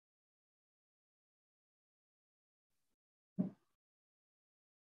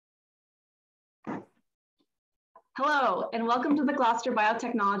Hello, and welcome to the Gloucester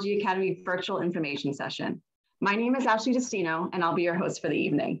Biotechnology Academy virtual information session. My name is Ashley Destino, and I'll be your host for the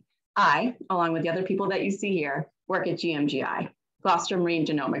evening. I, along with the other people that you see here, work at GMGI, Gloucester Marine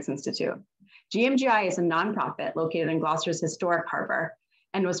Genomics Institute. GMGI is a nonprofit located in Gloucester's historic harbor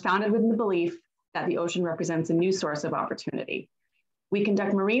and was founded with the belief that the ocean represents a new source of opportunity. We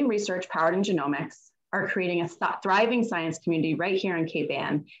conduct marine research powered in genomics, are creating a thriving science community right here in Cape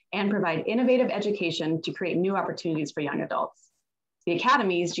Ann, and provide innovative education to create new opportunities for young adults. The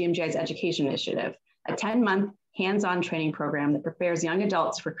Academy is GMGI's education initiative, a 10-month hands-on training program that prepares young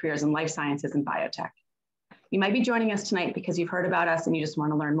adults for careers in life sciences and biotech. You might be joining us tonight because you've heard about us and you just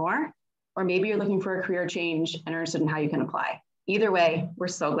want to learn more, or maybe you're looking for a career change and are interested in how you can apply. Either way, we're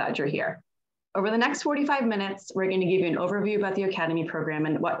so glad you're here. Over the next 45 minutes, we're going to give you an overview about the Academy program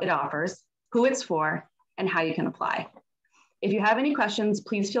and what it offers, who it's for, and how you can apply. If you have any questions,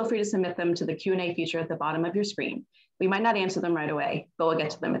 please feel free to submit them to the Q&A feature at the bottom of your screen. We might not answer them right away, but we'll get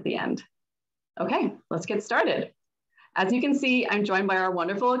to them at the end. Okay, let's get started. As you can see, I'm joined by our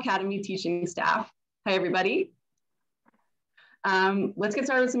wonderful Academy teaching staff. Hi, everybody. Let's get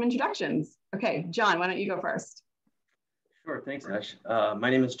started with some introductions. Okay, John, why don't you go first? Sure, thanks, Ash. My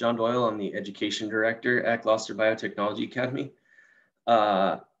name is John Doyle. I'm the Education Director at Gloucester Biotechnology Academy.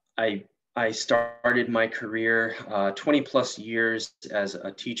 I started my career 20 plus years as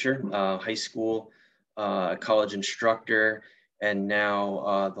a teacher, high school, college instructor, and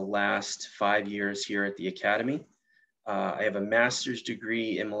now the last 5 years here at the Academy. I have a master's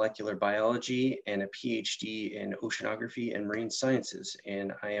degree in molecular biology and a PhD in oceanography and marine sciences.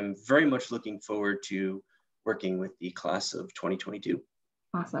 And I am very much looking forward to working with the class of 2022.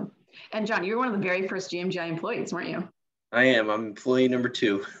 Awesome. And John, you were one of the very first GMGI employees, weren't you? I am. I'm employee number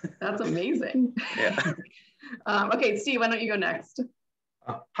 2. That's amazing. Yeah. Okay, Steve, why don't you go next?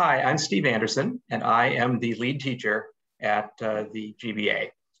 Hi, I'm Steve Anderson, and I am the lead teacher at the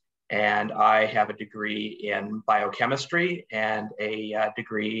GBA. And I have a degree in biochemistry and a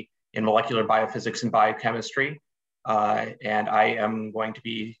degree in molecular biophysics and biochemistry. And I am going to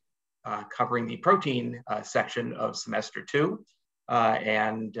be covering the protein section of semester 2.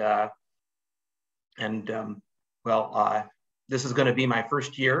 This is going to be my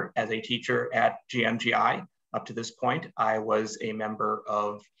first year as a teacher at GMGI. Up to this point, I was a member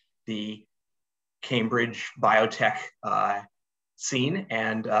of the Cambridge biotech scene,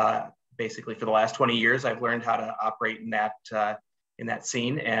 and basically for the last 20 years, I've learned how to operate in that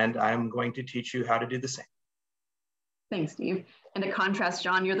scene, and I'm going to teach you how to do the same. Thanks, Steve. And to contrast,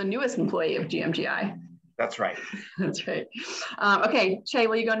 John, you're the newest employee of GMGI. That's right. That's right. Okay, Che,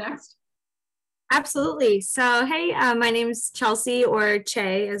 will you go next? Absolutely. So, hey, my name's Chelsea, or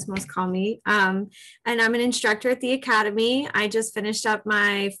Che, as most call me, and I'm an instructor at the Academy. I just finished up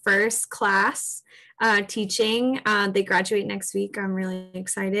my first class teaching. They graduate next week. I'm really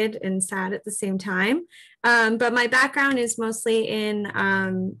excited and sad at the same time. But my background is mostly in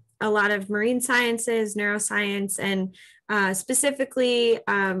a lot of marine sciences, neuroscience, and specifically,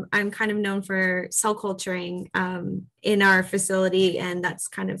 I'm kind of known for cell culturing in our facility, and that's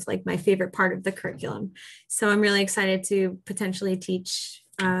kind of like my favorite part of the curriculum. So I'm really excited to potentially teach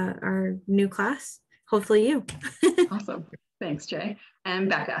our new class, hopefully you. Awesome. Thanks, Jay. And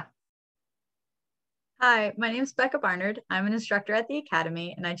Becca. Hi, my name is Becca Barnard. I'm an instructor at the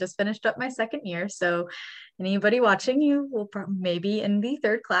Academy, and I just finished up my second year. So anybody watching, you will maybe in the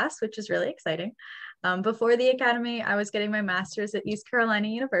third class, which is really exciting. Before the Academy, I was getting my master's at East Carolina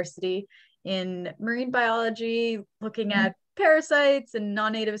University in marine biology, looking at parasites and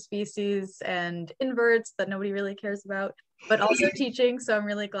non-native species and inverts that nobody really cares about, but also teaching. So I'm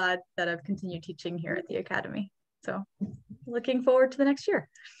really glad that I've continued teaching here at the Academy. So looking forward to the next year.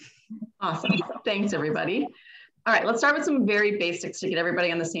 Awesome. Thanks, everybody. All right, let's start with some very basics to get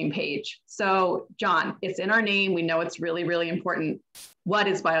everybody on the same page. So, John, it's in our name. We know it's really, really important. What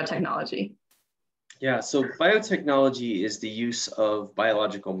is biotechnology? Yeah, so biotechnology is the use of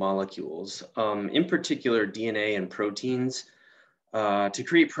biological molecules, in particular DNA and proteins, to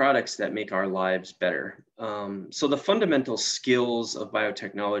create products that make our lives better. So the fundamental skills of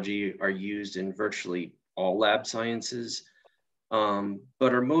biotechnology are used in virtually all lab sciences,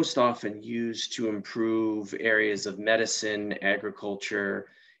 but are most often used to improve areas of medicine, agriculture,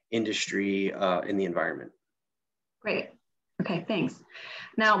 industry, and the environment. Great. Okay, thanks.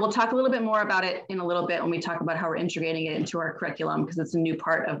 Now, we'll talk a little bit more about it in a little bit when we talk about how we're integrating it into our curriculum, because it's a new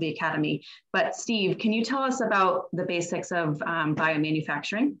part of the Academy. But Steve, can you tell us about the basics of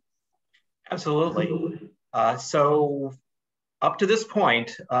biomanufacturing? Absolutely. So up to this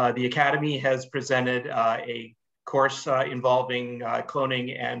point, the Academy has presented a course involving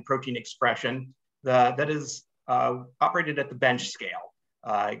cloning and protein expression that is operated at the bench scale,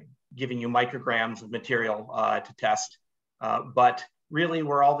 giving you micrograms of material to test. But really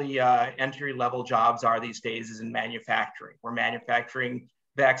where all the entry-level jobs are these days is in manufacturing. We're manufacturing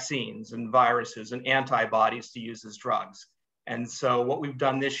vaccines and viruses and antibodies to use as drugs. And so what we've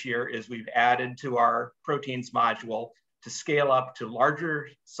done this year is we've added to our proteins module to scale up to larger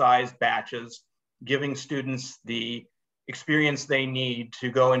sized batches, giving students the experience they need to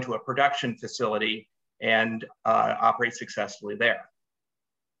go into a production facility and operate successfully there.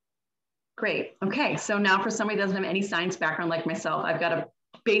 Great. Okay. So now for somebody who doesn't have any science background like myself, I've got a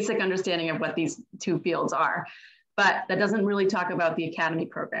basic understanding of what these two fields are, but that doesn't really talk about the academy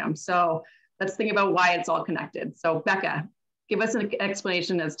program. So let's think about why it's all connected. So Becca, give us an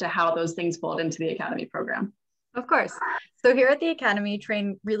explanation as to how those things fold into the academy program. Of course. So here at the Academy,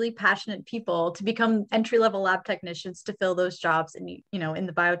 train really passionate people to become entry-level lab technicians to fill those jobs in, in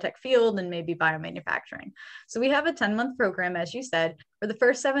the biotech field and maybe biomanufacturing. So we have a 10-month program, as you said. For the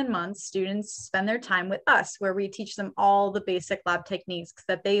first 7 months, students spend their time with us, where we teach them all the basic lab techniques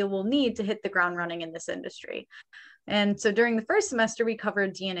that they will need to hit the ground running in this industry. And so during the first semester, we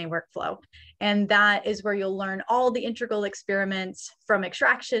covered DNA workflow. And that is where you'll learn all the integral experiments from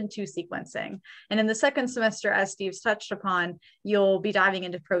extraction to sequencing. And in the second semester, as Steve's touched upon, you'll be diving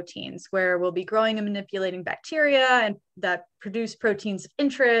into proteins, where we'll be growing and manipulating bacteria and that produce proteins of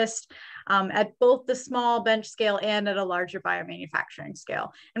interest at both the small bench scale and at a larger biomanufacturing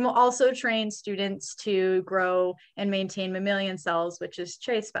scale. And we'll also train students to grow and maintain mammalian cells, which is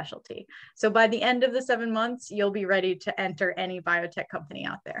Che's specialty. So by the end of the 7 months, you'll be ready to enter any biotech company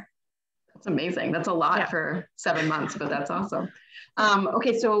out there. That's amazing. That's a lot for 7 months, but that's awesome.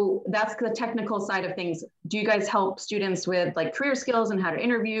 Okay, so that's the technical side of things. Do you guys help students with like career skills and how to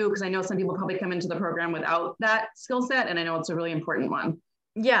interview? Because I know some people probably come into the program without that skill set, and I know it's a really important one.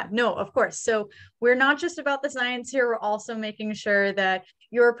 Yeah, no, of course. So we're not just about the science here. We're also making sure that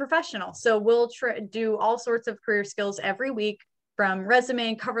you're a professional. So we'll do all sorts of career skills every week, from resume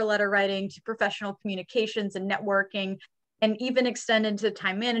and cover letter writing to professional communications and networking, and even extend into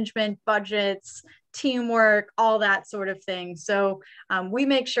time management, budgets, teamwork, all that sort of thing. So we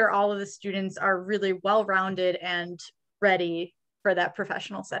make sure all of the students are really well-rounded and ready for that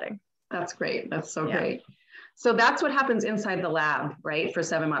professional setting. That's great. That's so great. So that's what happens inside the lab, right, for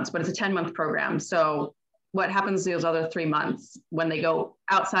 7 months, but it's a 10-month program. So what happens those other 3 months when they go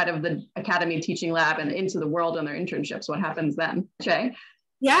outside of the academy teaching lab and into the world on their internships? What happens then, Che?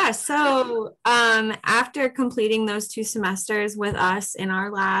 Yeah, so after completing those 2 semesters with us in our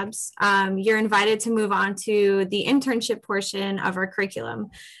labs, you're invited to move on to the internship portion of our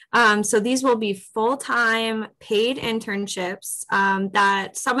curriculum. So these will be full-time paid internships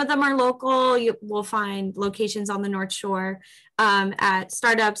that some of them are local. You will find locations on the North Shore at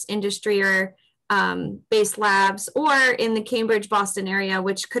startups, industry, or based labs, or in the Cambridge, Boston area,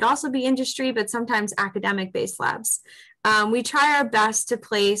 which could also be industry, but sometimes academic-based labs. We try our best to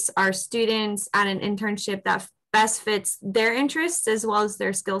place our students at an internship that best fits their interests as well as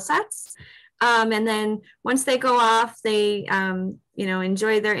their skill sets. And then once they go off, they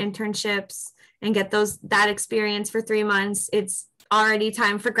enjoy their internships and get that experience for 3 months. It's already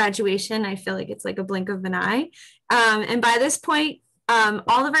time for graduation. I feel like it's like a blink of an eye. And by this point,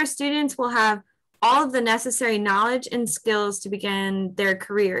 all of our students will have all of the necessary knowledge and skills to begin their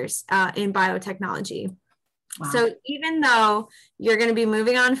careers in biotechnology. Wow. So even though you're going to be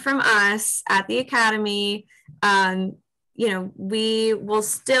moving on from us at the academy, we will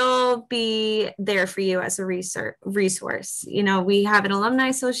still be there for you as a resource. We have an alumni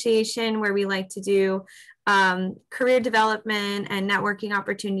association where we like to do career development and networking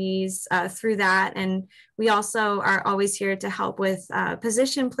opportunities through that. And we also are always here to help with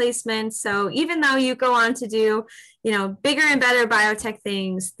position placements. So even though you go on to do, bigger and better biotech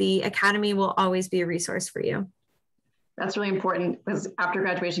things, the academy will always be a resource for you. That's really important, because after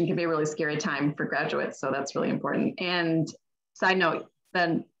graduation can be a really scary time for graduates. So that's really important. And side note,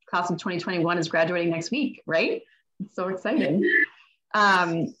 the class of 2021 is graduating next week, right? It's so exciting.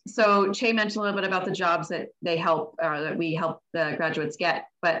 So Che mentioned a little bit about the jobs that they help, or that we help the graduates get,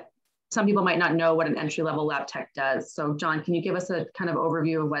 but some people might not know what an entry-level lab tech does. So John, can you give us a kind of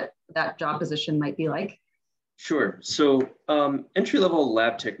overview of what that job position might be like? Sure. So entry-level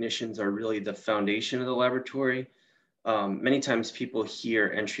lab technicians are really the foundation of the laboratory. Many times people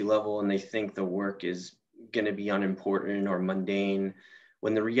hear entry-level and they think the work is going to be unimportant or mundane,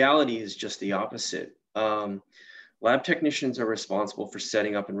 when the reality is just the opposite. Lab technicians are responsible for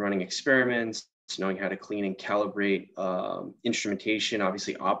setting up and running experiments, knowing how to clean and calibrate instrumentation,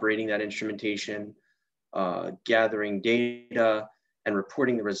 obviously operating that instrumentation, gathering data, and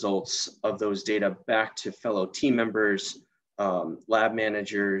reporting the results of those data back to fellow team members, lab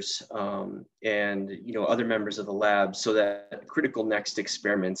managers, and other members of the lab, so that critical next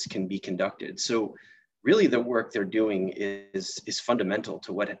experiments can be conducted. So really the work they're doing is fundamental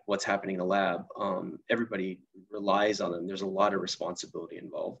to what's happening in the lab. Everybody relies on them. There's a lot of responsibility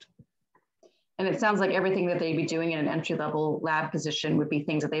involved. And it sounds like everything that they'd be doing in an entry-level lab position would be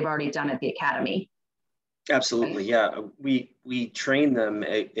things that they've already done at the academy. Absolutely, yeah. We train them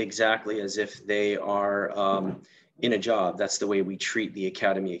exactly as if they are in a job. That's the way we treat the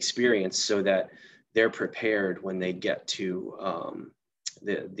academy experience, so that they're prepared when they get to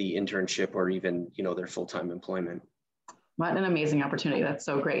the internship or even their full-time employment. What an amazing opportunity. That's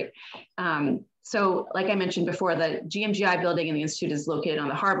so great. So like I mentioned before, the GMGI building in the Institute is located on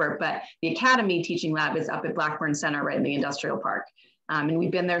the harbor, but the Academy teaching lab is up at Blackburn Center, right in the industrial park. And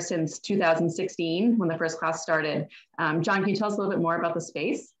we've been there since 2016 when the first class started. John, can you tell us a little bit more about the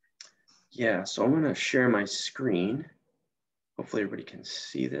space? Yeah, so I'm gonna share my screen. Hopefully everybody can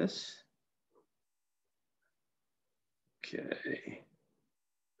see this. Okay.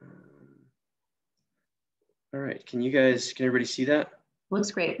 All right, can everybody see that?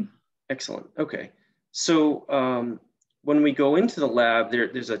 Looks great. Excellent, okay. So when we go into the lab,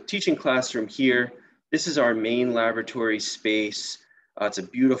 there's a teaching classroom here. This is our main laboratory space. It's a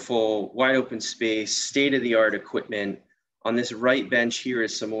beautiful, wide open space, state-of-the-art equipment. On this right bench here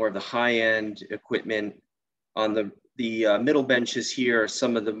is some more of the high-end equipment. On the middle benches here are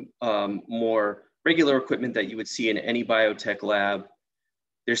some of the more regular equipment that you would see in any biotech lab.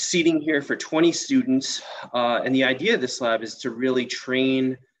 There's seating here for 20 students. And the idea of this lab is to really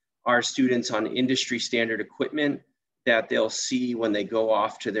train our students on industry standard equipment that they'll see when they go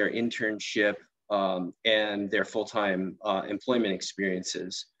off to their internship and their full-time employment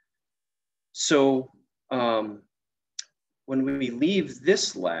experiences. So when we leave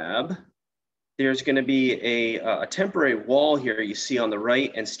this lab, there's going to be a temporary wall here you see on the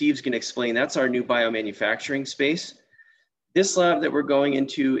right, and Steve's going to explain that's our new biomanufacturing space. This lab that we're going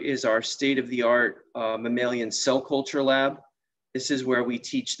into is our state-of-the-art mammalian cell culture lab. This is where we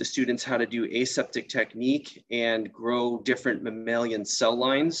teach the students how to do aseptic technique and grow different mammalian cell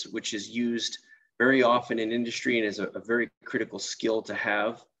lines, which is used very often in industry and is a very critical skill to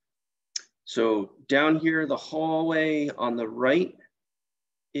have. So down here, the hallway on the right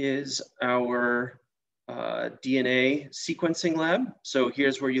is our DNA sequencing lab. So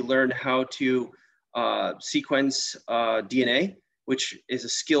here's where you learn how to sequence DNA, which is a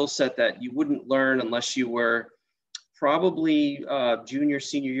skill set that you wouldn't learn unless you were probably junior,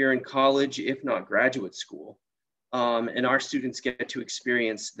 senior year in college, if not graduate school. And our students get to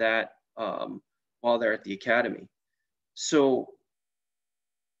experience that while they're at the academy. So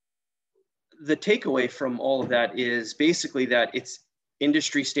the takeaway from all of that is basically that it's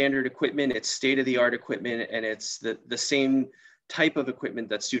industry standard equipment, it's state-of-the-art equipment, and it's the same type of equipment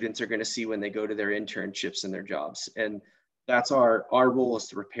that students are going to see when they go to their internships and their jobs. And that's our role, is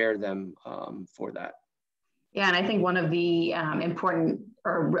to prepare them for that. Yeah, and I think one of the important,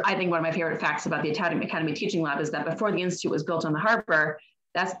 or I think one of my favorite facts about the Academy Teaching Lab is that before the Institute was built on the harbor,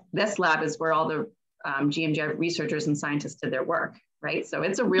 this lab is where all the GMGI researchers and scientists did their work, right? So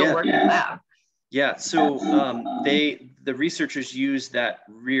it's a real working lab. Yeah, so the researchers used that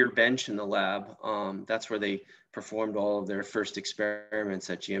rear bench in the lab. That's where they performed all of their first experiments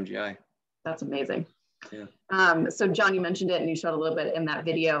at GMGI. That's amazing. Yeah. So John, you mentioned it and you showed a little bit in that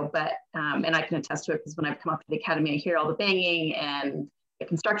video, but, and I can attest to it because when I've come up to the academy, I hear all the banging and the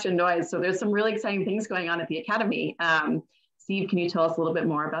construction noise. So there's some really exciting things going on at the academy. Steve, can you tell us a little bit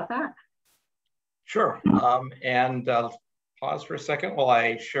more about that? Sure, and pause for a second while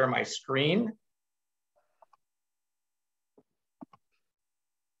I share my screen.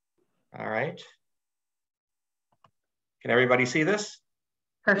 All right. Can everybody see this?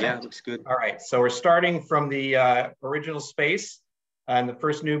 Perfect. Yeah, looks good. All right, so we're starting from the original space. And the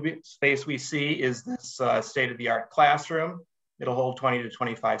first new space we see is this state-of-the-art classroom. It'll hold 20 to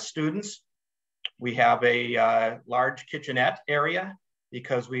 25 students. We have a large kitchenette area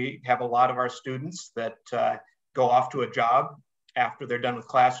because we have a lot of our students that go off to a job after they're done with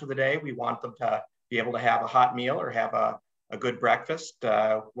class for the day. We want them to be able to have a hot meal or have a good breakfast,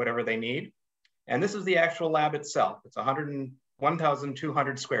 whatever they need. And this is the actual lab itself. It's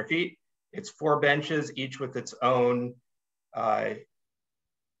 1,200 square feet. It's 4 benches, each with its own air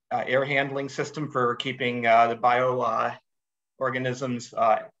handling system for keeping the bioorganisms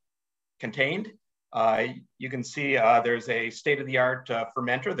contained. You can see there's a state-of-the-art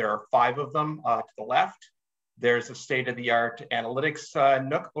fermenter. There are 5 of them to the left. There's a state-of-the-art analytics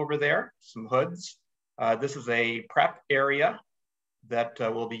nook over there, some hoods. This is a prep area. that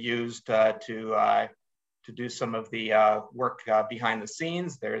will be used to do some of the work behind the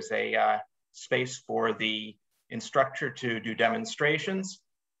scenes. There's a space for the instructor to do demonstrations.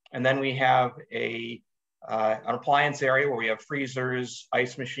 And then we have an appliance area where we have freezers,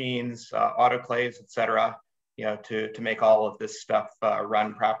 ice machines, autoclaves, et cetera, to make all of this stuff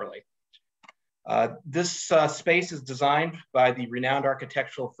run properly. This space is designed by the renowned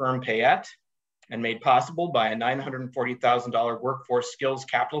architectural firm Payette and made possible by a $940,000 workforce skills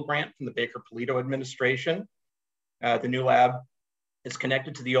capital grant from the Baker-Polito administration. The new lab is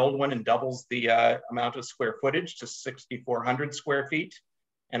connected to the old one and doubles the amount of square footage to 6,400 square feet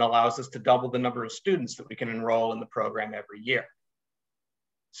and allows us to double the number of students that we can enroll in the program every year.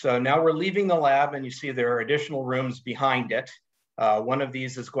 So now we're leaving the lab and you see there are additional rooms behind it. One of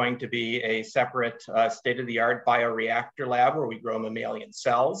these is going to be a separate state-of-the-art bioreactor lab where we grow mammalian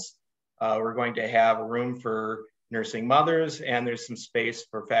cells. We're going to have a room for nursing mothers, and there's some space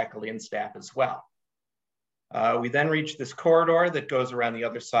for faculty and staff as well. We then reach this corridor that goes around the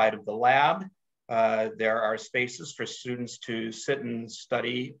other side of the lab. There are spaces for students to sit and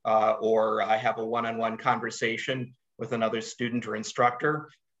study or have a one-on-one conversation with another student or instructor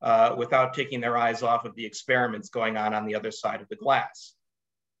without taking their eyes off of the experiments going on the other side of the glass.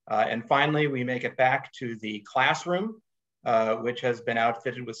 And finally, we make it back to the classroom, which has been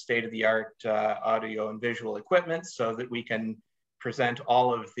outfitted with state-of-the-art audio and visual equipment so that we can present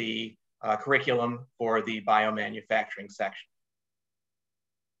all of the curriculum for the biomanufacturing section.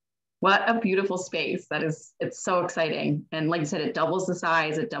 What a beautiful space. It's so exciting. And like you said, it doubles the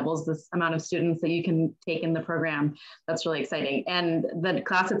size, it doubles the amount of students that you can take in the program. That's really exciting. And the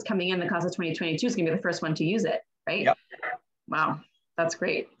class that's coming in, the class of 2022 is gonna be the first one to use it, right? Yep. Wow, that's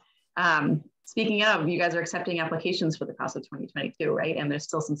great. Speaking of, you guys are accepting applications for the class of 2022, right? And there's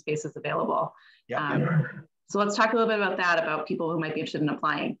still some spaces available. Yep. So let's talk a little bit about that, about people who might be interested in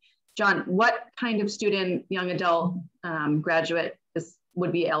applying. John, what kind of student, young adult, graduate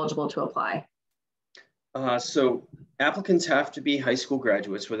would be eligible to apply? So applicants have to be high school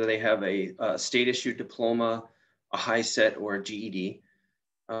graduates, whether they have a state-issued diploma, a high set, or a GED.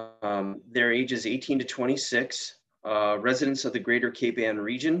 Their ages 18 to 26, residents of the greater Cape Ann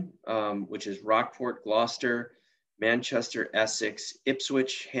region, which is Rockport, Gloucester, Manchester, Essex,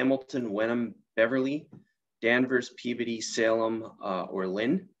 Ipswich, Hamilton, Wenham, Beverly, Danvers, Peabody, Salem, or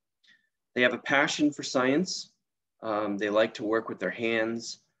Lynn. They have a passion for science. They like to work with their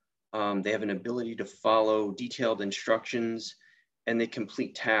hands. They have an ability to follow detailed instructions, and they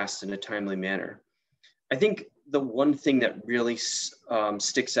complete tasks in a timely manner. I think the one thing that really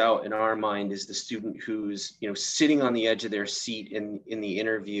sticks out in our mind is the student who's sitting on the edge of their seat in the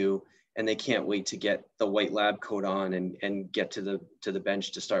interview, and they can't wait to get the white lab coat on and get to the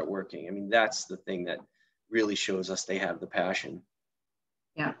bench to start working. I mean, that's the thing that really shows us they have the passion.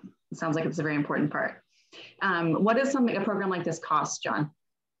 Yeah, it sounds like it's a very important part. What does a program like this cost, John?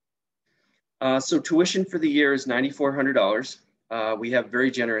 So tuition for the year is $9,400. We have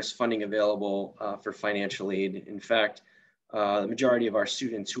very generous funding available for financial aid. In fact, the majority of our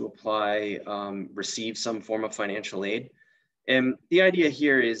students who apply receive some form of financial aid. And the idea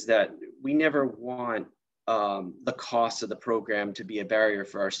here is that we never want the cost of the program to be a barrier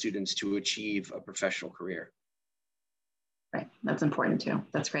for our students to achieve a professional career. Right, that's important too.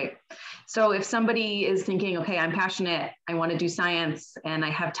 That's great. So if somebody is thinking, okay, I'm passionate, I want to do science and I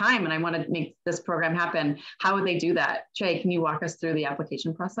have time and I want to make this program happen, how would they do that? Jay, can you walk us through the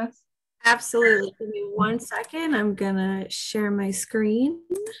application process? Absolutely. Give me 1 second. I'm gonna share my screen.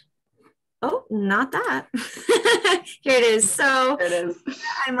 Oh, not that. Here it is. So there it is.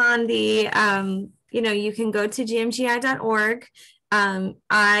 I'm on the, you can go to gmgi.org.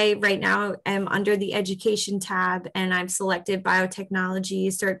 I right now am under the education tab and I've selected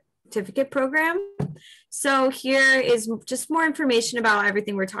biotechnology certificate program. So here is just more information about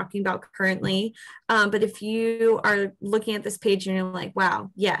everything we're talking about currently. But if you are looking at this page and you're like,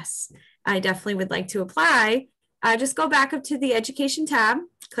 wow, yes, I definitely would like to apply, just go back up to the education tab,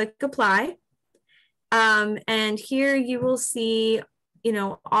 click apply. And here you will see,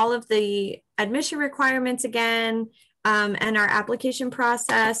 all of the admission requirements again, and our application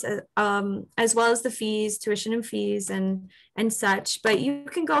process, as well as the fees, tuition and fees and such. But you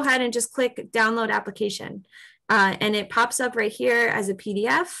can go ahead and just click download application and it pops up right here as a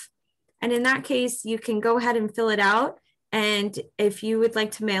PDF. And in that case, you can go ahead and fill it out. And if you would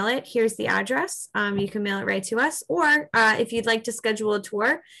like to mail it, here's the address. You can mail it right to us. Or if you'd like to schedule a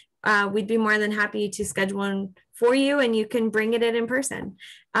tour, we'd be more than happy to schedule one for you and you can bring it in person.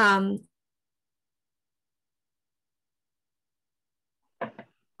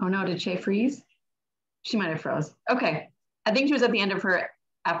 Oh no, did Shay freeze? She might have froze. Okay, I think she was at the end of her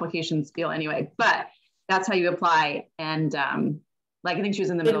application spiel anyway, but that's how you apply. And like, I think she was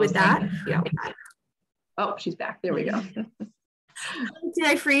in the Good middle with of that. Yeah. Oh, she's back. There we go. Did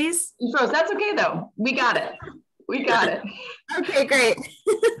I freeze? You froze. That's okay though. We got it. We got it. Okay, great.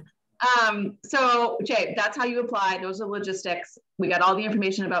 So Jay, that's how you apply. Those are logistics. We got all the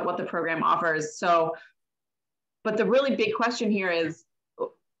information about what the program offers. So, but the really big question here is,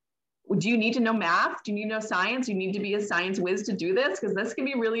 do you need to know math? Do you need to know science? Do you need to be a science whiz to do this? Because this can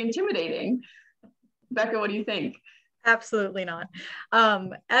be really intimidating. Becca, what do you think? Absolutely not.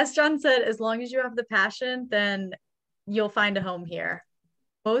 As John said, as long as you have the passion, then you'll find a home here.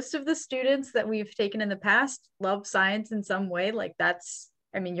 Most of the students that we've taken in the past love science in some way. Like that's,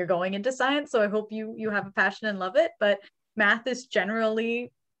 I mean, you're going into science, so I hope you have a passion and love it, but math is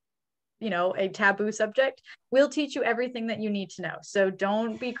generally, you know, a taboo subject. We'll teach you everything that you need to know. So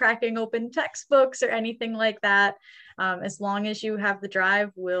don't be cracking open textbooks or anything like that. As long as you have the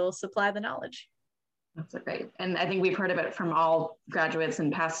drive, we'll supply the knowledge. That's great. And I think we've heard of it from all graduates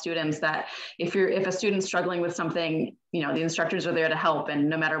and past students that if a student's struggling with something, you know, the instructors are there to help, and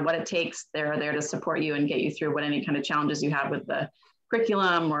no matter what it takes, they're there to support you and get you through what any kind of challenges you have with the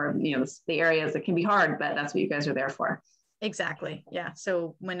curriculum or, you know, the areas that can be hard, but that's what you guys are there for. Exactly. Yeah.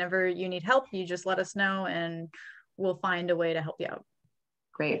 So whenever you need help, you just let us know and we'll find a way to help you out.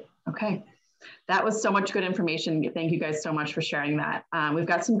 Great. Okay. That was so much good information. Thank you guys so much for sharing that. We've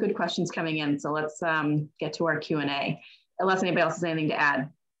got some good questions coming in, so let's get to our Q&A. Unless anybody else has anything to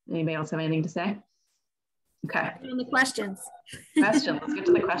add. Anybody else have anything to say? Okay. On the questions. Let's get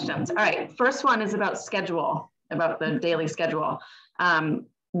to the questions. All right. First one is about schedule, about the daily schedule.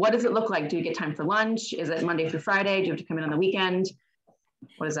 What does it look like? Do you get time for lunch? Is it Monday through Friday? Do you have to come in on the weekend?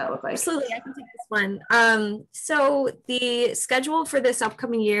 What does that look like? Absolutely, I can take this one. So the schedule for this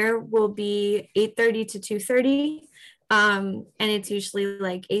upcoming year will be 8:30 to 2:30. And it's usually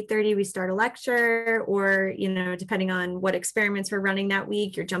like 8:30 we start a lecture, or, you know, depending on what experiments we're running that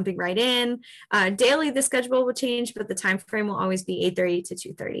week, you're jumping right in. Daily, the schedule will change, but the time frame will always be 8:30 to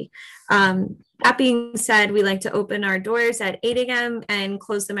 2:30. That being said, we like to open our doors at 8 a.m. and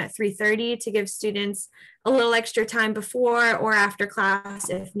close them at 3:30 to give students a little extra time before or after class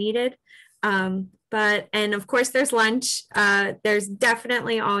if needed. And of course there's lunch. There's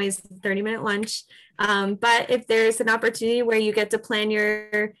definitely always a 30-minute lunch. But if there's an opportunity where you get to plan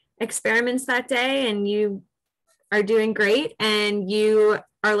your experiments that day and you are doing great and you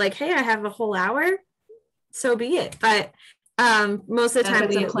are like, hey, I have a whole hour, so be it. But most of the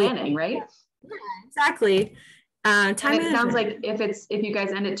time it's planning, right? Yeah, exactly. Time it sounds like if you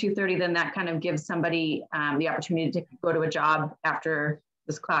guys end at 2:30, then that kind of gives somebody the opportunity to go to a job after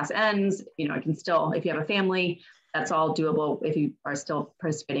this class ends. You know, it can still, if you have a family, that's all doable if you are still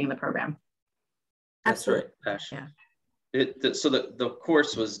participating in the program. That's right, Ash. Yeah. So the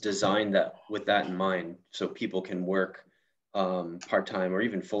course was designed with that in mind, so people can work part-time or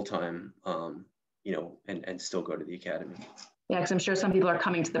even full-time, you know, and still go to the academy. Yeah, because I'm sure some people are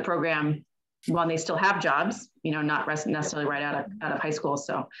coming to the program while they still have jobs, you know, not necessarily right out of high school.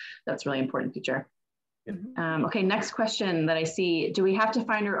 So that's really important feature. Yeah. Okay, next question that I see, do we have to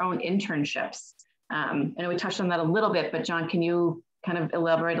find our own internships? I know we touched on that a little bit, but John, can you kind of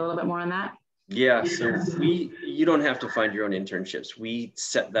elaborate a little bit more on that? Yeah, so you don't have to find your own internships. We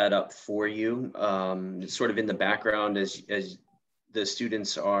set that up for you. It's sort of in the background as the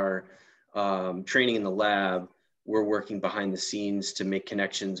students are training in the lab. We're working behind the scenes to make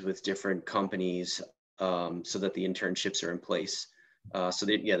connections with different companies so that the internships are in place.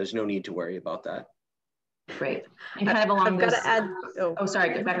 There's no need to worry about that. Great. And kind of along those... got to add. Oh,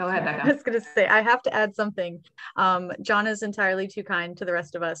 sorry. Becca, go ahead, Becca. I was going to say, I have to add something. John is entirely too kind to the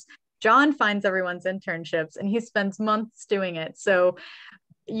rest of us. John finds everyone's internships and he spends months doing it. So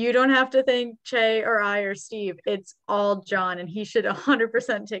you don't have to thank Che or I or Steve. It's all John, and he should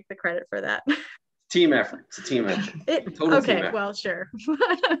 100% take the credit for that. Team effort. It's a team effort. Okay, well, sure.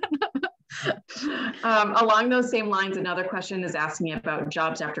 Along those same lines, another question is asking about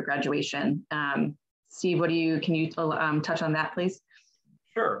jobs after graduation. Steve, can you touch on that, please?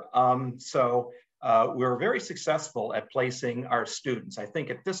 Sure. We're very successful at placing our students. I think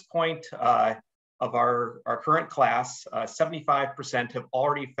at this point of our current class, 75% have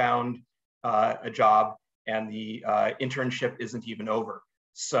already found a job, and the internship isn't even over.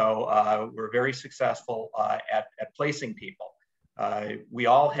 So we're very successful at placing people. We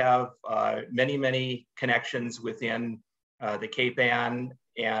all have many, many connections within the Cape Ann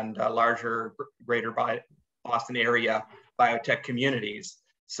and larger greater Boston area biotech communities.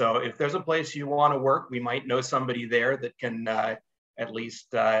 So if there's a place you want to work, we might know somebody there that can at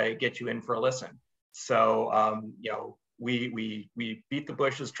least get you in for a listen. So, we beat the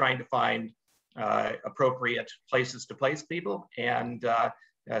bushes trying to find appropriate places to place people, and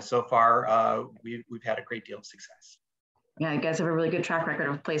so far we've had a great deal of success. Yeah, you guys have a really good track record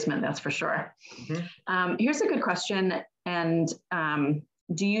of placement, that's for sure. Mm-hmm. Here's a good question. And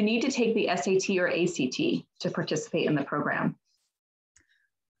do you need to take the SAT or ACT to participate in the program?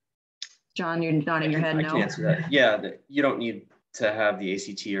 John, you're nodding your head no. I can answer that. Yeah, you don't need to have the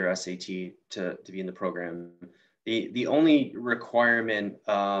ACT or SAT to be in the program. The only requirement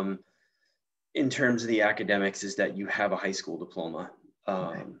in terms of the academics is that you have a high school diploma.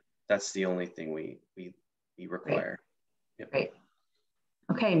 Okay. That's the only thing we require. Great. Great.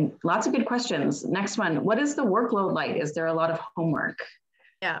 Okay, lots of good questions. Next one, what is the workload like? Is there a lot of homework?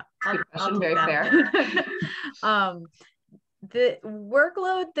 Yeah, I'll very fair. The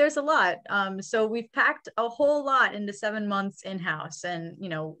workload, there's a lot. So we've packed a whole lot into 7 months in-house, and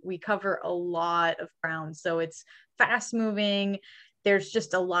we cover a lot of ground. So it's fast moving. There's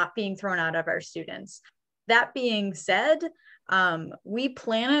just a lot being thrown out of our students. That being said, we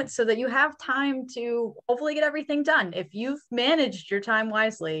plan it so that you have time to hopefully get everything done. If you've managed your time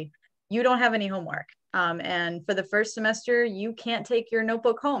wisely, you don't have any homework. And for the first semester, you can't take your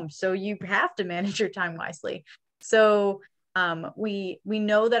notebook home. So you have to manage your time wisely. So we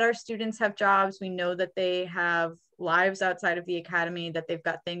know that our students have jobs. We know that they have lives outside of the academy, that they've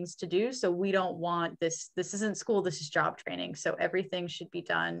got things to do. So we don't want this isn't school, this is job training. So everything should be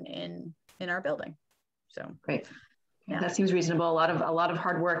done in our building. So great. Yeah, that seems reasonable. A lot of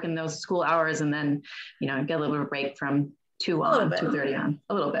hard work in those school hours, and then get a little bit of break from 2 on, 2:30 on,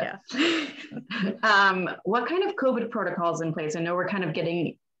 a little bit. Yeah. What kind of COVID protocols in place? I know we're kind of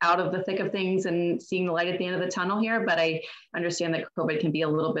getting out of the thick of things and seeing the light at the end of the tunnel here, but I understand that COVID can be a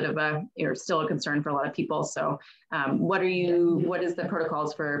little bit of still a concern for a lot of people. So what is the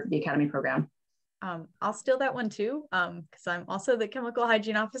protocols for the academy program? I'll steal that one too, because I'm also the chemical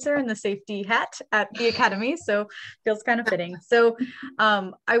hygiene officer in the safety hat at the academy, so feels kind of fitting. So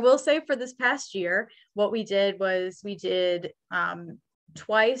I will say for this past year, what we did was we did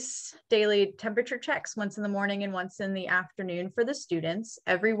twice daily temperature checks, once in the morning and once in the afternoon for the students.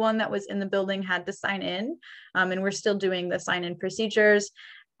 Everyone that was in the building had to sign in, and we're still doing the sign-in procedures.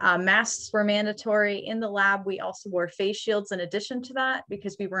 Masks were mandatory in the lab. We also wore face shields in addition to that,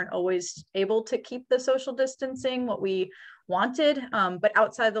 because we weren't always able to keep the social distancing what we wanted, but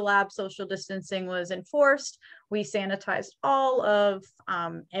outside the lab, social distancing was enforced. We sanitized all of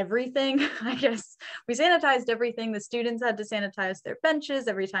everything. I guess we sanitized everything. The students had to sanitize their benches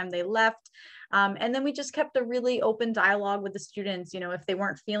every time they left. And then we just kept a really open dialogue with the students. If they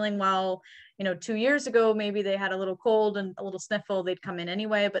weren't feeling well, 2 years ago, maybe they had a little cold and a little sniffle, they'd come in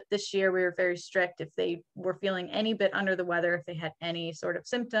anyway. But this year we were very strict. If they were feeling any bit under the weather, if they had any sort of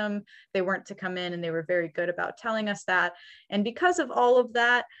symptom, they weren't to come in, and they were very good about telling us that. And because of all of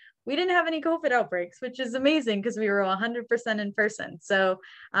that, we didn't have any COVID outbreaks, which is amazing because we were 100% in person. So,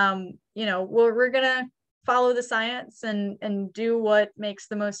 we're going to follow the science and do what makes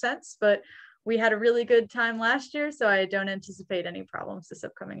the most sense. But we had a really good time last year, so I don't anticipate any problems this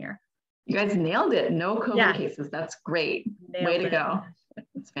upcoming year. You guys nailed it. No COVID cases. That's great. Way to go.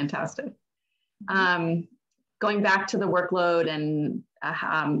 It's fantastic. Going back to the workload and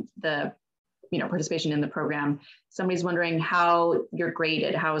the participation in the program, somebody's wondering how you're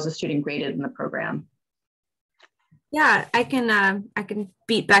graded. How is a student graded in the program? Yeah, I can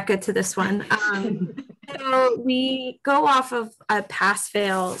beat Becca to this one. So we go off of a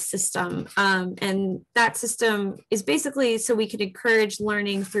pass-fail system, and that system is basically so we can encourage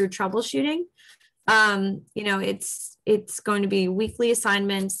learning through troubleshooting. It's going to be weekly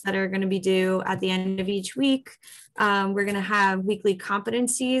assignments that are going to be due at the end of each week. We're going to have weekly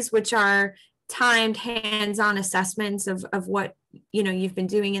competencies, which are timed hands-on assessments of what you've been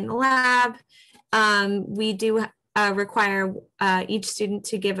doing in the lab. We do require each student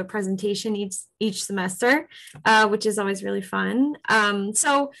to give a presentation each semester, which is always really fun.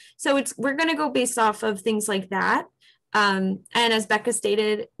 So we're going to go based off of things like that. And as Becca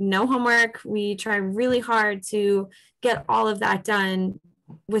stated, no homework. We try really hard to get all of that done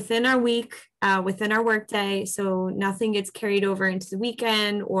within our week, within our workday, so nothing gets carried over into the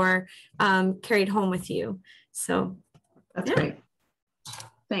weekend or carried home with you. So that's great.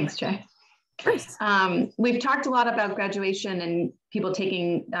 Thanks, Jay. We've talked a lot about graduation and people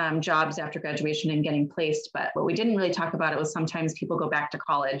taking jobs after graduation and getting placed, but what we didn't really talk about it was sometimes people go back to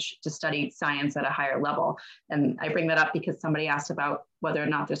college to study science at a higher level. And I bring that up because somebody asked about whether or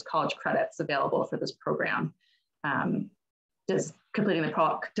not there's college credits available for this program. Does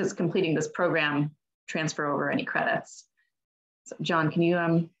completing this program transfer over any credits? So John, can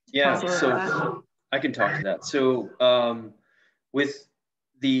you yeah, so I can talk to that. So with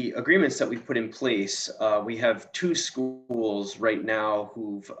the agreements that we've put in place, we have 2 schools right now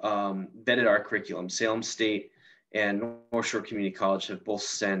who've vetted our curriculum. Salem State and North Shore Community College have both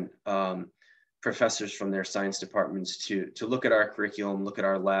sent professors from their science departments to look at our curriculum, look at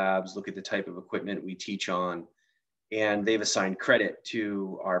our labs, look at the type of equipment we teach on. And they've assigned credit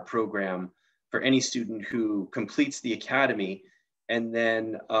to our program for any student who completes the academy and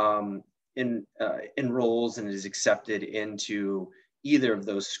then enrolls and is accepted into either of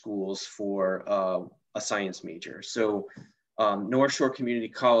those schools for a science major. So North Shore Community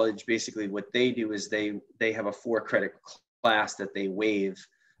College, basically what they do is they have a 4-credit class that they waive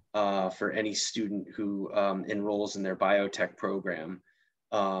for any student who enrolls in their biotech program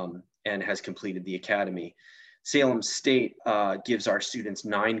and has completed the academy. Salem State gives our students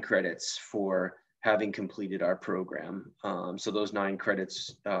 9 credits for having completed our program. So those 9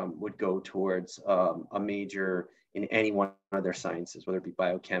 credits would go towards a major in any one of their sciences, whether it be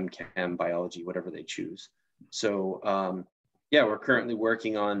biochem, chem, biology, whatever they choose. So yeah, we're currently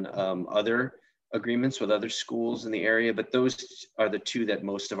working on other agreements with other schools in the area, but those are the 2 that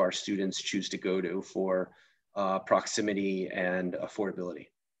most of our students choose to go to for proximity and affordability.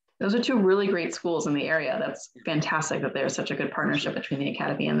 Those are 2 really great schools in the area. That's fantastic that there's such a good partnership between the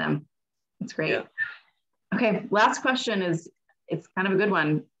academy and them. That's great. Yeah. Okay, last question it's kind of a good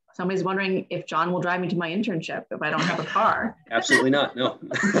one. Somebody's wondering if John will drive me to my internship if I don't have a car. Absolutely not, no.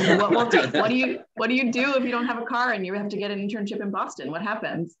 what do you do if you don't have a car and you have to get an internship in Boston? What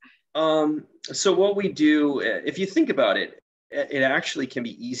happens? So what we do, if you think about it, it actually can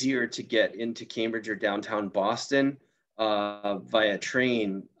be easier to get into Cambridge or downtown Boston via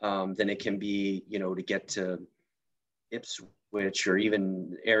train than it can be, to get to Ipswich or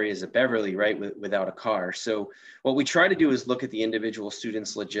even areas of Beverly, right, without a car. So what we try to do is look at the individual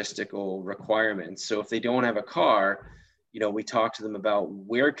students' logistical requirements. So if they don't have a car, we talk to them about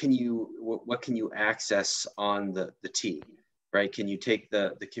what can you access on the T, right? Can you take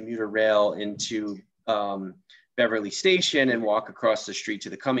the commuter rail into Beverly Station and walk across the street to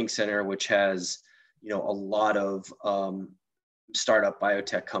the Cummings Center, which has a lot of startup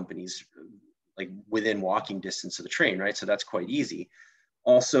biotech companies like within walking distance of the train, right? So that's quite easy.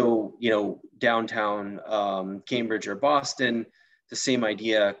 Also, downtown Cambridge or Boston, the same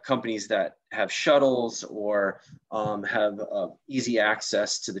idea, companies that have shuttles or have easy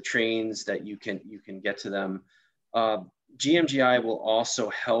access to the trains that you can get to them. GMGI will also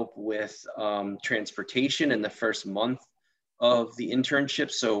help with transportation in the first month of the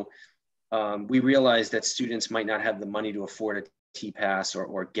internship. So we realize that students might not have the money to afford a T-Pass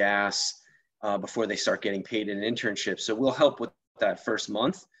or gas before they start getting paid in an internship. So we'll help with that first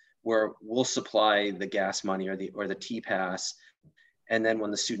month where we'll supply the gas money or the T-Pass. And then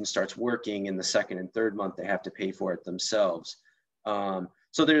when the student starts working in the second and third month, they have to pay for it themselves.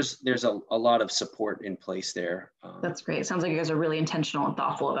 So there's a lot of support in place there. That's great. It sounds like you guys are really intentional and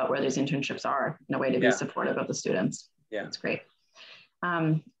thoughtful about where these internships are in a way to be supportive of the students. Yeah, that's great.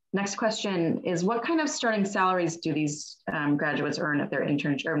 Next question is, what kind of starting salaries do these graduates earn at their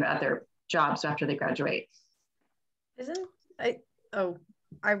internship or at their jobs after they graduate?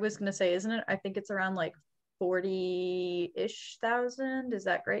 I was going to say, isn't it? I think it's around like 40-ish thousand. Is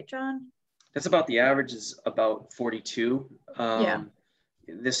that great, John? That's about the average is about 42. Yeah.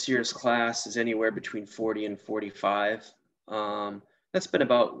 This year's class is anywhere between 40 and 45. That's been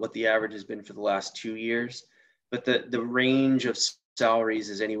about what the average has been for the last 2 years. But the range of salaries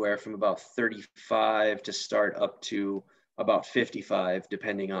is anywhere from about 35 to start up to about 55,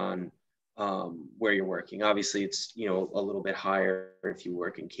 depending on where you're working. Obviously, it's a little bit higher if you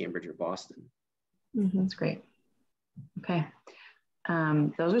work in Cambridge or Boston. That's great. Okay.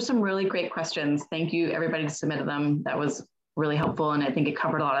 Those are some really great questions. Thank you, everybody who submitted them. That was really helpful, and I think it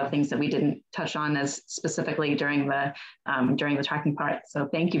covered a lot of things that we didn't touch on as specifically during the tracking part. So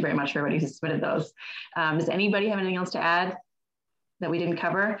thank you very much for everybody who submitted those. Does anybody have anything else to add that we didn't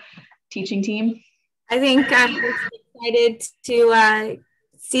cover? Teaching team? I think I'm excited to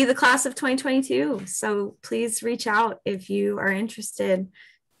see the class of 2022. So please reach out if you are interested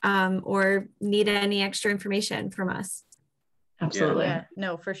or need any extra information from us. Absolutely. Yeah,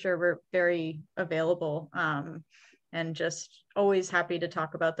 no, for sure. We're very available and just always happy to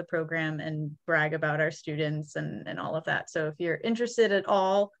talk about the program and brag about our students and all of that. So if you're interested at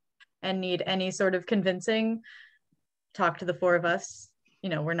all and need any sort of convincing, talk to the 4 of us.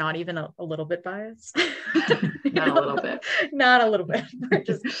 We're not even a little bit biased. Not a little bit. Not a little bit. We're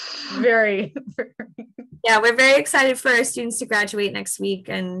just very. Yeah, we're very excited for our students to graduate next week.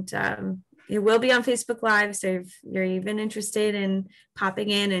 And it will be on Facebook Live. So if you're even interested in popping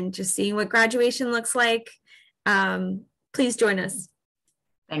in and just seeing what graduation looks like, please join us.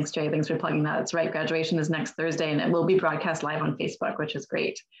 Thanks, Jay. Thanks for plugging that. That's right. Graduation is next Thursday, and it will be broadcast live on Facebook, which is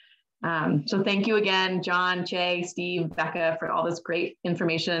great. So thank you again, John, Jay, Steve, Becca, for all this great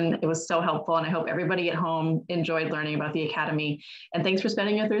information. It was so helpful, and I hope everybody at home enjoyed learning about the Academy. And thanks for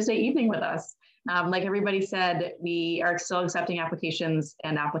spending your Thursday evening with us. Like everybody said, we are still accepting applications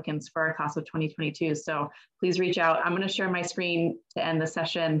and applicants for our class of 2022. So please reach out. I'm going to share my screen to end the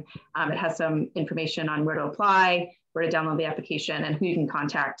session. It has some information on where to apply, where to download the application, and who you can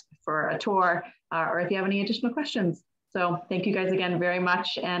contact for a tour, or if you have any additional questions. So thank you guys again very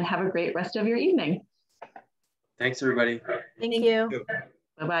much, and have a great rest of your evening. Thanks, everybody. Thank you.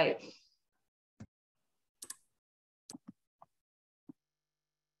 Bye-bye.